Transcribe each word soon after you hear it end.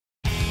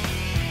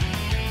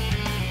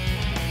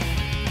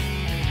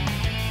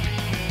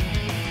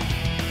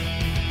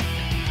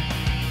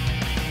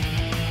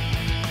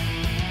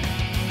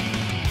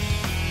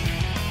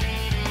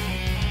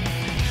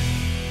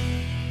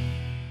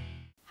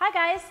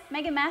guys,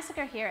 Megan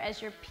Massacre here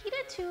as your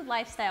PETA 2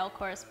 lifestyle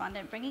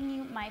correspondent, bringing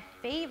you my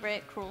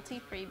favorite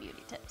cruelty-free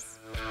beauty tips.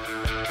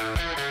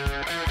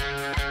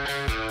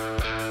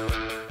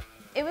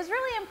 It was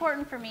really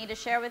important for me to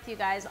share with you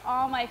guys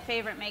all my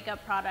favorite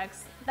makeup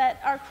products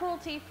that are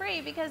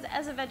cruelty-free because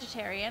as a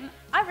vegetarian,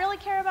 I really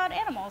care about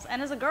animals,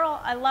 and as a girl,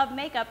 I love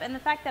makeup, and the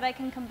fact that I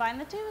can combine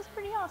the two is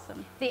pretty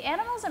awesome. The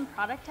animals in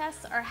product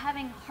tests are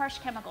having harsh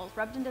chemicals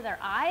rubbed into their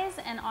eyes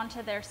and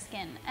onto their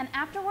skin, and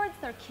afterwards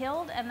they're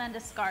killed and then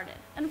discarded.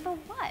 And for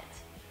what?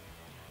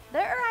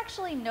 There are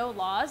actually no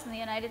laws in the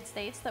United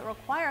States that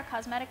require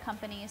cosmetic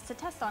companies to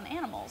test on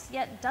animals,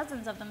 yet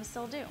dozens of them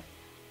still do.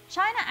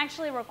 China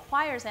actually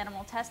requires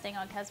animal testing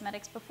on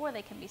cosmetics before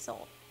they can be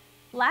sold.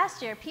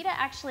 Last year, PETA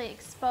actually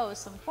exposed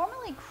some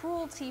formerly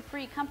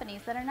cruelty-free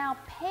companies that are now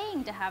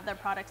paying to have their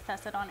products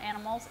tested on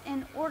animals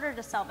in order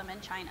to sell them in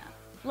China.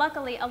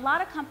 Luckily, a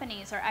lot of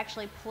companies are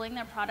actually pulling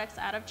their products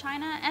out of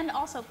China and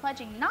also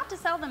pledging not to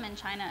sell them in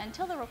China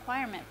until the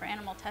requirement for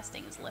animal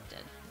testing is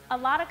lifted. A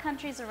lot of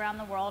countries around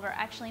the world are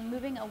actually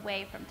moving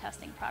away from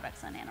testing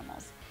products on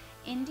animals.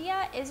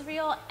 India,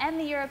 Israel, and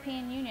the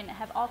European Union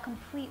have all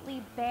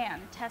completely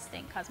banned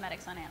testing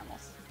cosmetics on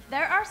animals.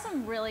 There are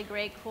some really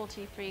great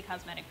cruelty-free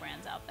cosmetic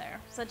brands out there,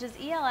 such as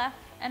e.l.f,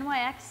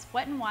 NYX,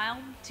 Wet n Wild,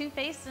 Too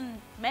Faced,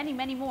 and many,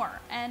 many more.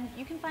 And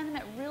you can find them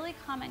at really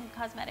common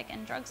cosmetic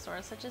and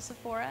drugstores such as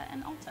Sephora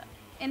and Ulta.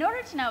 In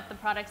order to know if the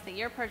products that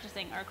you're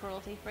purchasing are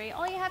cruelty-free,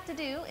 all you have to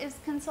do is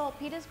consult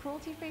PETA's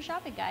cruelty-free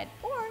shopping guide,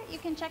 or you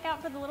can check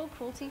out for the little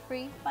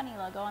cruelty-free bunny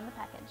logo on the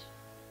package.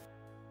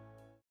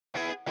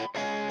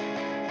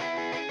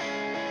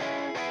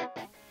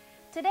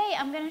 Today,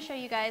 I'm going to show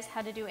you guys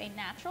how to do a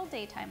natural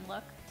daytime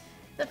look.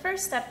 The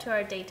first step to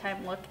our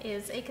daytime look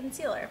is a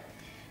concealer.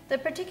 The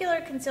particular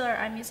concealer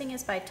I'm using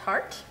is by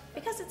Tarte.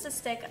 Because it's a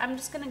stick, I'm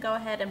just going to go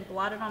ahead and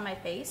blot it on my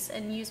face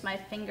and use my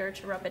finger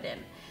to rub it in.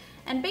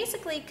 And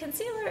basically,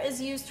 concealer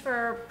is used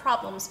for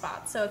problem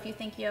spots. So if you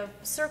think you have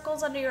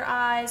circles under your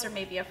eyes, or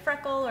maybe a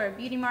freckle or a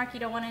beauty mark you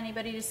don't want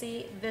anybody to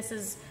see, this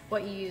is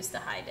what you use to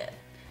hide it.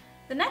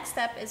 The next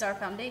step is our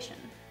foundation.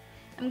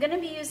 I'm going to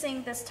be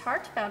using this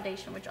Tarte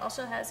foundation, which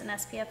also has an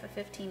SPF of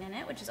 15 in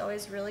it, which is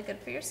always really good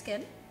for your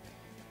skin.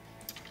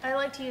 I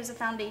like to use a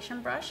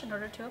foundation brush in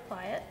order to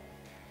apply it.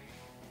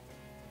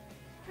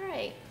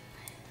 Alright,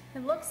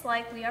 it looks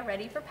like we are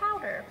ready for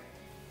powder.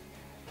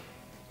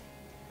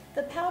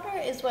 The powder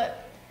is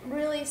what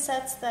really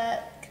sets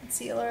that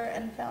concealer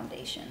and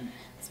foundation.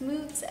 It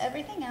smooths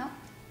everything out,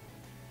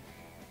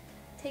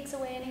 takes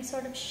away any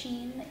sort of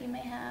sheen that you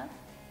may have.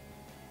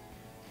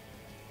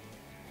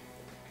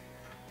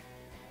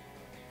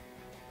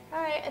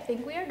 Alright, I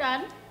think we are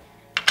done.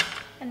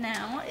 And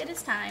now it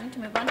is time to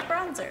move on to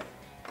bronzer.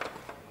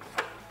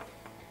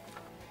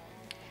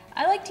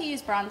 I like to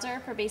use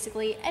bronzer for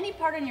basically any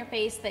part on your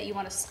face that you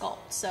want to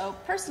sculpt. So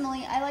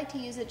personally, I like to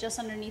use it just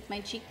underneath my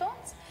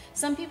cheekbones.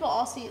 Some people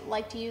also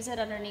like to use it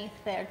underneath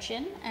their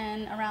chin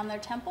and around their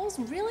temples,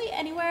 really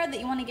anywhere that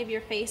you want to give your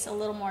face a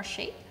little more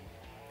shape.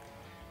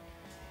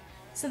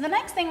 So the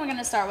next thing we're going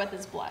to start with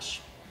is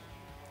blush.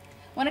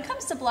 When it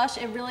comes to blush,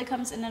 it really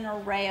comes in an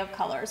array of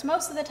colors.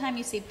 Most of the time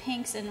you see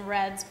pinks and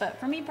reds, but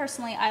for me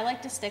personally, I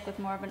like to stick with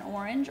more of an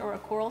orange or a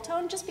coral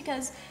tone just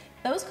because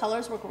those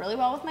colors work really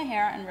well with my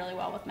hair and really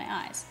well with my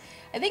eyes.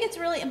 I think it's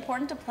really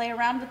important to play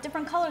around with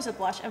different colors of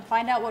blush and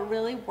find out what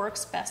really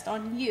works best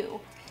on you.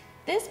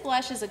 This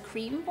blush is a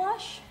cream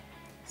blush,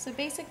 so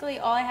basically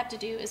all I have to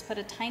do is put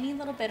a tiny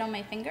little bit on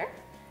my finger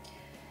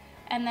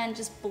and then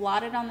just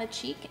blot it on the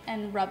cheek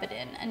and rub it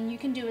in. And you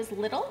can do as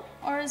little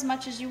or as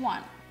much as you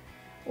want.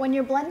 When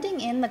you're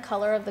blending in the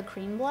color of the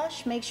cream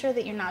blush, make sure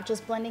that you're not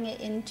just blending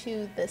it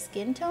into the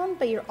skin tone,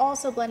 but you're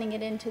also blending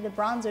it into the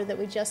bronzer that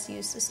we just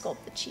used to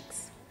sculpt the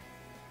cheeks.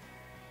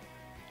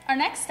 Our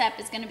next step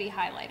is going to be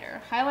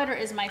highlighter. Highlighter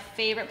is my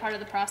favorite part of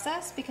the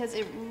process because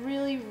it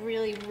really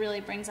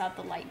brings out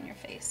the light in your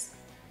face.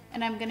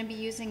 And I'm going to be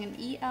using an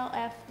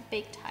e.l.f.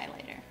 baked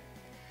highlighter.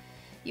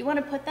 You want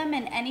to put them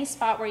in any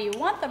spot where you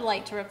want the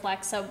light to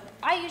reflect, so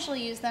I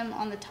usually use them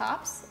on the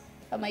tops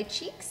of my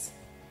cheeks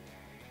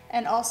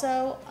and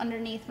also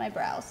underneath my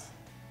brows.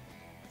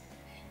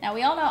 Now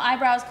we all know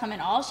eyebrows come in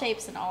all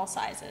shapes and all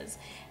sizes.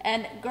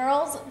 And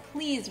girls,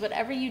 please,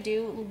 whatever you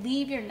do,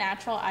 leave your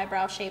natural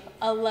eyebrow shape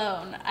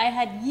alone. I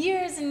had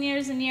years and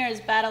years and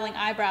years battling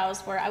eyebrows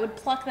where I would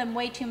pluck them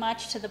way too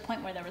much to the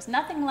point where there was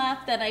nothing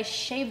left, and I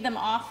shaved them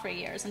off for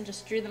years and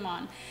just drew them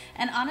on.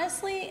 And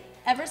honestly,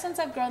 ever since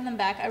I've grown them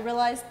back, I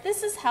realized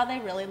this is how they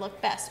really look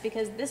best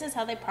because this is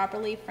how they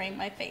properly frame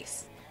my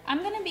face.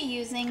 I'm gonna be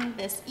using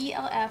this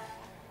e.l.f.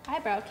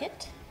 Eyebrow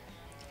Kit.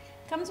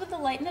 Comes with the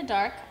light and the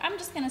dark. I'm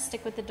just going to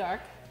stick with the dark.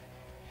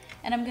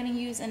 And I'm going to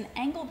use an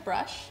angled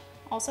brush,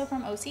 also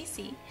from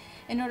OCC,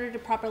 in order to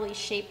properly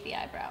shape the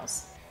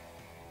eyebrows.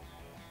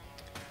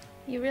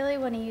 You really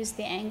want to use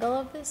the angle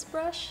of this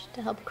brush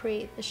to help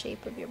create the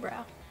shape of your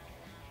brow.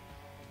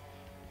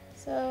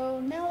 So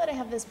now that I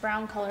have this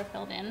brown color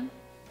filled in,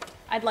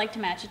 I'd like to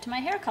match it to my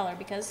hair color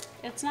because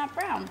it's not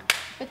brown.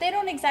 But they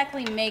don't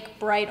exactly make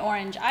bright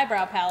orange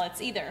eyebrow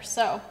palettes either,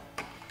 so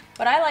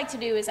What I like to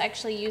do is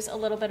actually use a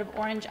little bit of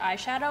orange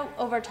eyeshadow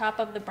over top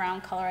of the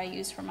brown color I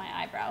use for my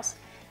eyebrows.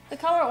 The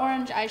color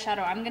orange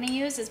eyeshadow I'm going to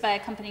use is by a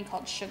company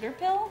called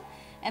Sugarpill,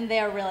 and they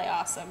are really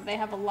awesome. They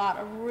have a lot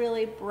of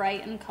really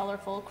bright and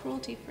colorful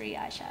cruelty-free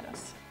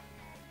eyeshadows.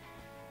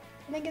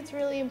 I think it's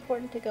really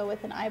important to go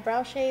with an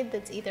eyebrow shade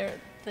that's either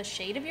the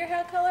shade of your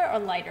hair color or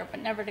lighter, but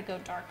never to go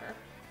darker.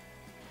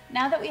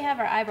 Now that we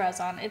have our eyebrows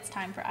on, it's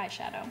time for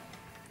eyeshadow.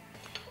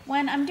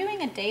 When I'm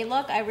doing a day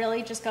look, I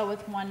really just go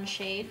with one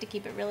shade to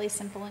keep it really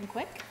simple and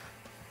quick.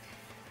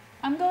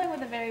 I'm going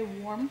with a very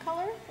warm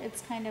color.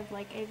 It's kind of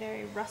like a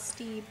very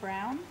rusty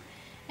brown,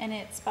 and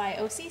it's by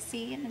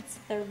OCC, and it's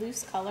their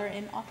loose color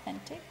in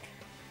Authentic.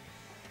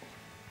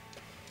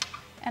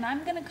 And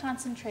I'm going to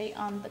concentrate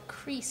on the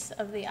crease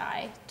of the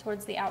eye,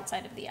 towards the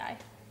outside of the eye.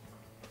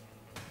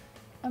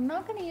 I'm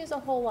not going to use a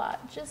whole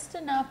lot, just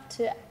enough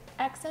to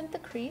accent the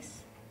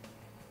crease.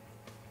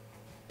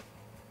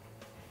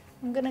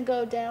 I'm going to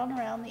go down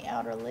around the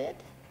outer lid,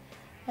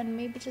 and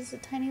maybe just a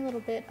tiny little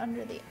bit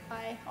under the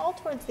eye, all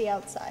towards the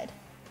outside.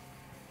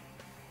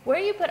 Where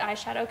you put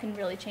eyeshadow can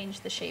really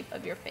change the shape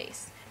of your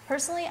face.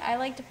 Personally, I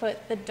like to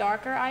put the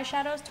darker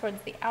eyeshadows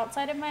towards the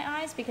outside of my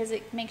eyes because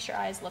it makes your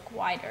eyes look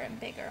wider and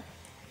bigger.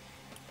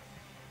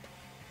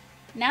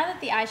 Now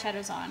that the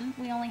eyeshadow's on,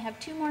 we only have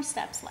 2 more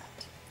steps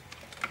left.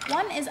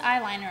 One is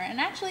eyeliner, and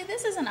actually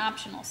this is an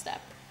optional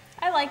step.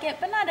 I like it,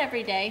 but not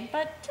every day,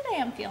 but today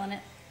I'm feeling it.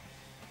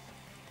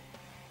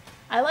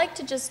 I like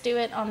to just do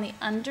it on the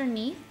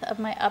underneath of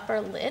my upper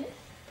lid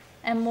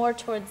and more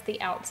towards the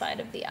outside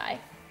of the eye.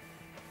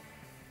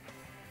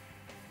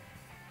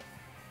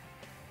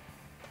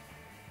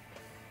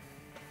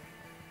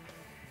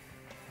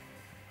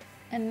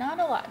 And not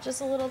a lot, just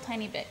a little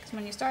tiny bit, because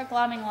when you start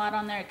glomming a lot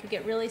on there, it could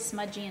get really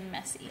smudgy and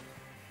messy.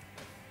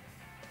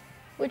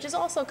 Which is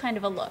also kind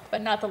of a look,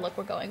 but not the look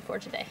we're going for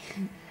today.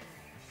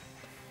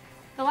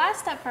 The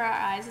last step for our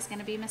eyes is going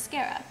to be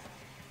mascara.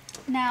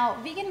 Now,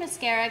 vegan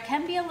mascara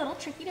can be a little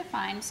tricky to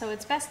find, so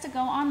it's best to go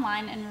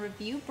online and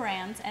review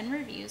brands and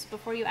reviews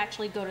before you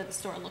actually go to the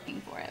store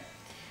looking for it.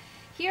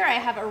 Here I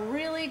have a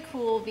really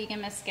cool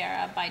vegan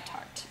mascara by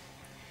Tarte.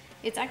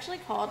 It's actually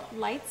called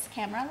Lights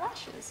Camera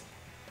Lashes.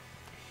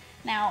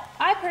 Now,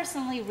 I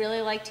personally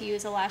really like to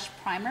use a lash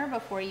primer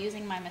before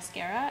using my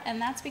mascara, and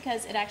that's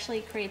because it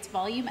actually creates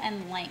volume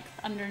and length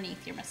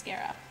underneath your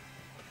mascara.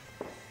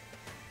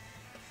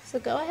 So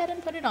go ahead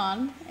and put it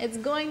on. It's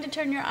going to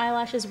turn your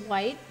eyelashes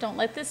white. Don't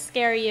let this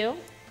scare you.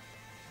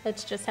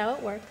 That's just how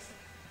it works.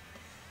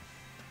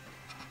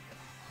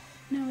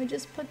 Now we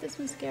just put this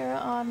mascara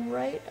on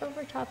right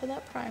over top of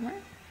that primer,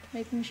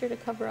 making sure to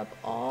cover up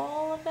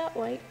all of that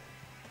white.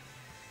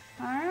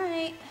 All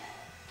right,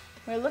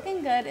 we're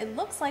looking good. It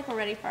looks like we're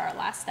ready for our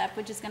last step,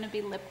 which is going to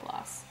be lip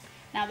gloss.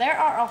 Now there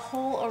are a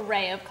whole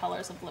array of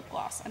colors of lip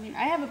gloss. I mean,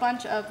 I have a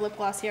bunch of lip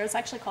gloss here. It's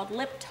actually called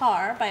Lip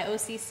Tar by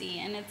OCC,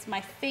 and it's my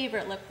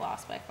favorite lip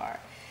gloss by far.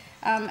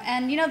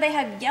 And you know, they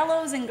have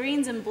yellows and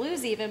greens and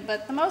blues even,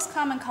 but the most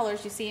common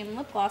colors you see in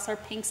lip gloss are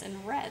pinks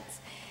and reds.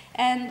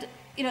 And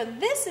you know,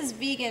 this is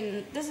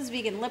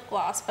vegan lip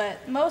gloss,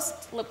 but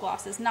most lip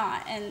gloss is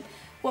not. And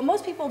what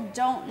most people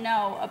don't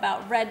know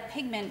about red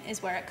pigment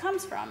is where it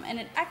comes from, and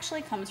it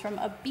actually comes from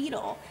a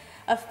beetle,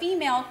 a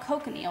female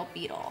cochineal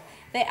beetle.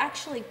 They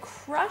actually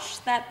crush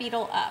that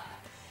beetle up.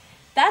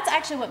 That's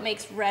actually what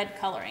makes red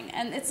coloring.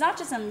 And it's not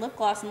just in lip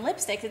gloss and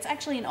lipstick, it's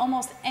actually in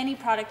almost any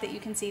product that you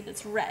can see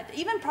that's red.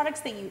 Even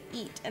products that you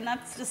eat, and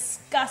that's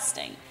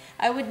disgusting.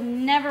 I would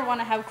never want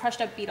to have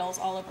crushed up beetles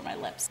all over my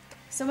lips.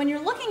 So when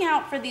you're looking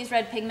out for these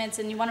red pigments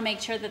and you want to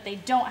make sure that they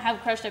don't have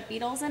crushed up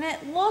beetles in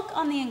it, look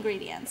on the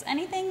ingredients.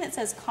 Anything that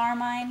says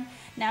carmine,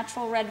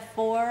 natural red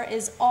 4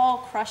 is all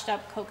crushed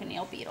up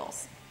cochineal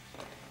beetles.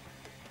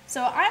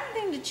 So I'm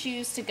going to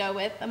choose to go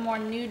with a more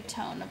nude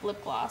tone of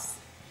lip gloss.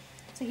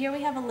 So here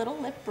we have a little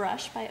lip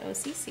brush by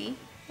OCC.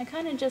 I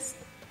kind of just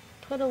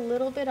put a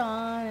little bit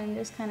on and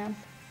just kind of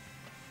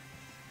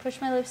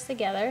push my lips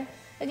together.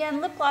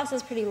 Again, lip gloss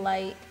is pretty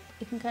light.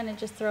 You can kind of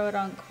just throw it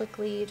on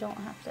quickly. You don't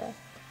have to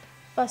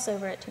fuss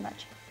over it too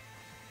much.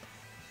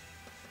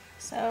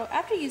 So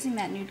after using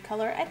that nude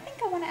color, I think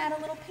I want to add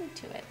a little pink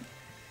to it.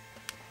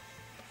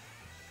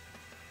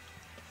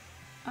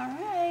 All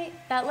right,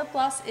 that lip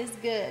gloss is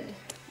good.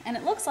 And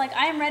it looks like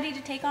I am ready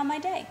to take on my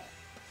day.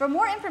 For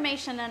more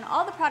information on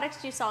all the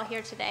products you saw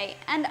here today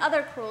and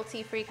other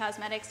cruelty-free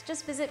cosmetics,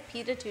 just visit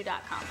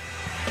peta2.com.